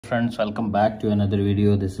friends, welcome back to another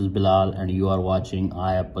video. This is Bilal and you are watching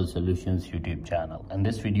iApple Solutions YouTube channel. In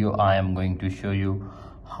this video I am going to show you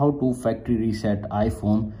how to factory reset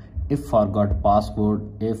iPhone if forgot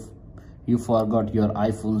passcode, if you forgot your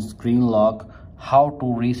iPhone screen lock, how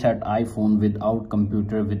to reset iPhone without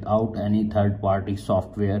computer, without any third-party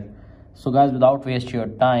software. So guys, without waste your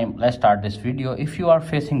time, let's start this video. If you are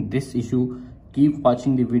facing this issue, keep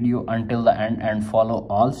watching the video until the end and follow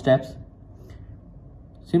all steps.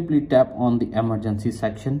 Simply tap on the emergency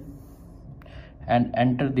section and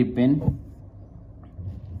enter the pin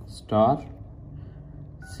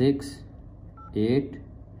 *68036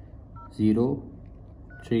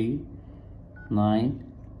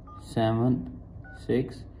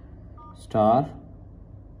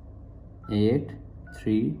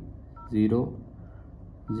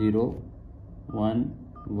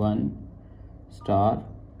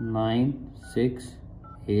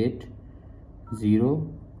 *83011*9680600*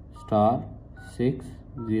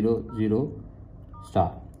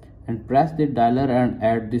 and press the dialer and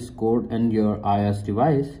add this code in your iOS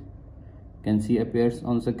device. You can see appears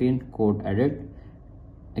on screen, code added.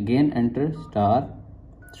 Again enter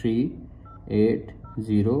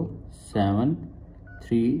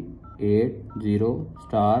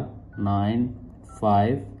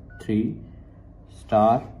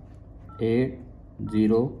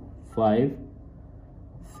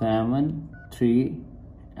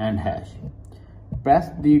and hash. Press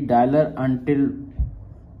the dialer until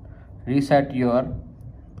reset your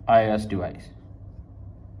iOS device.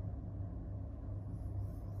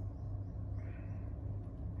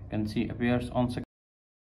 You can see appears on screen.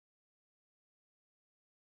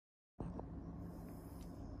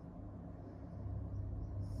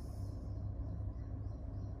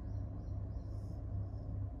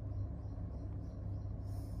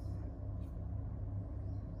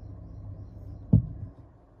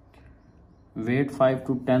 Wait 5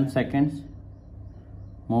 to 10 seconds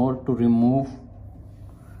more to remove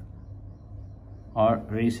or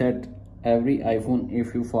reset every iPhone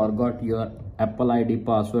if you forgot your Apple ID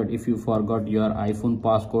password, if you forgot your iPhone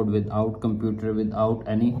passcode without computer, without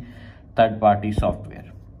any third-party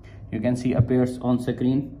software. You can see appears on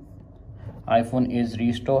screen iPhone is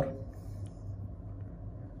restored.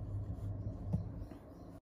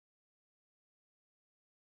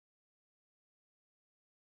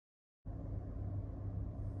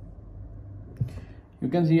 You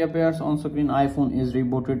can see appears on screen iPhone is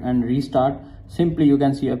rebooted and restart. Simply you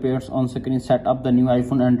can see appears on screen set up the new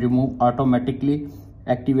iPhone and remove automatically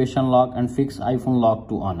activation lock and fix iPhone lock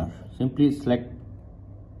to honor. Simply select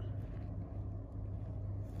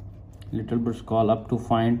little bit scroll up to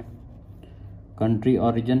find country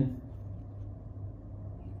origin.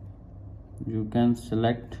 You can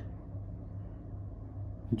select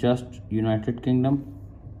just United Kingdom.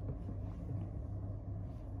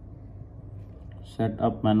 Set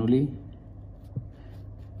up manually.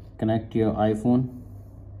 Connect your iPhone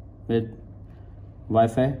with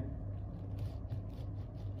Wi-Fi.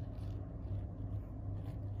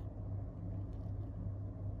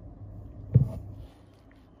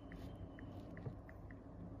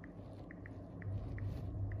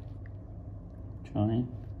 Join.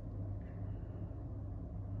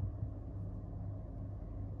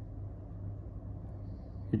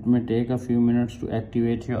 It may take a few minutes to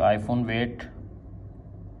activate your iPhone. Wait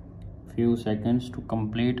few seconds to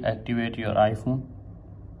complete activate your iPhone.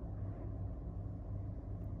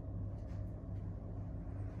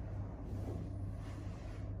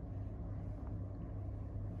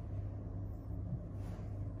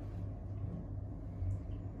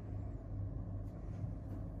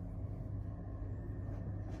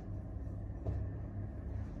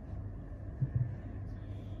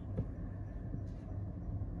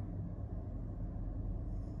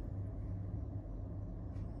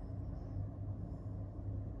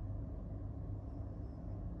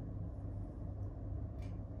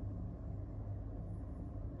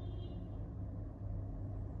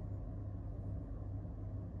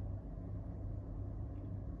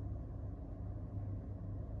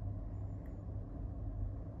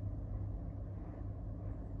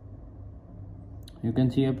 You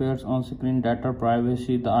can see appears on screen data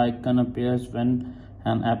privacy. The icon appears when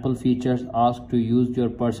an Apple features asks to use your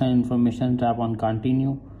personal information. Tap on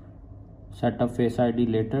continue. Set up Face ID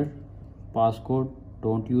later. Passcode.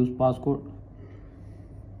 Don't use passcode.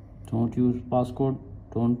 Don't use passcode.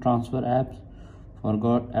 Don't transfer apps.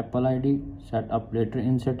 Forgot Apple ID. Set up later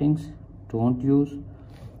in settings. Don't use.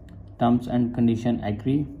 Terms and condition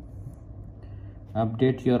agree.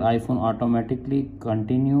 Update your iPhone automatically.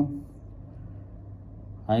 Continue.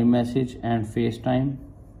 iMessage and FaceTime.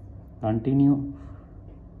 Continue.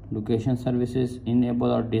 Location services,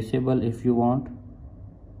 enable or disable if you want.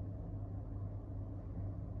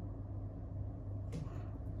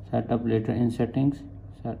 Set up later in settings.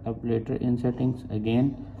 Set up later in settings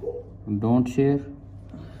again. Don't share.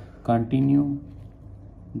 Continue.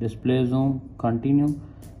 Display zoom. Continue.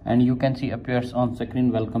 And you can see appears on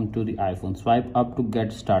screen, welcome to the iPhone. Swipe up to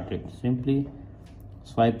get started. Simply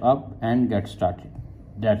swipe up and get started.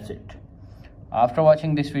 That's it. After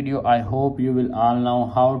watching this video, I hope you will all know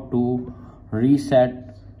how to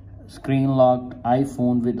reset screen locked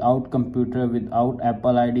iPhone without computer, without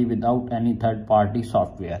Apple ID, without any third-party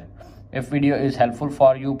software. If video is helpful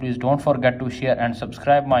for you, please don't forget to share and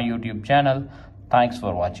subscribe my YouTube channel. Thanks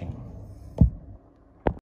for watching.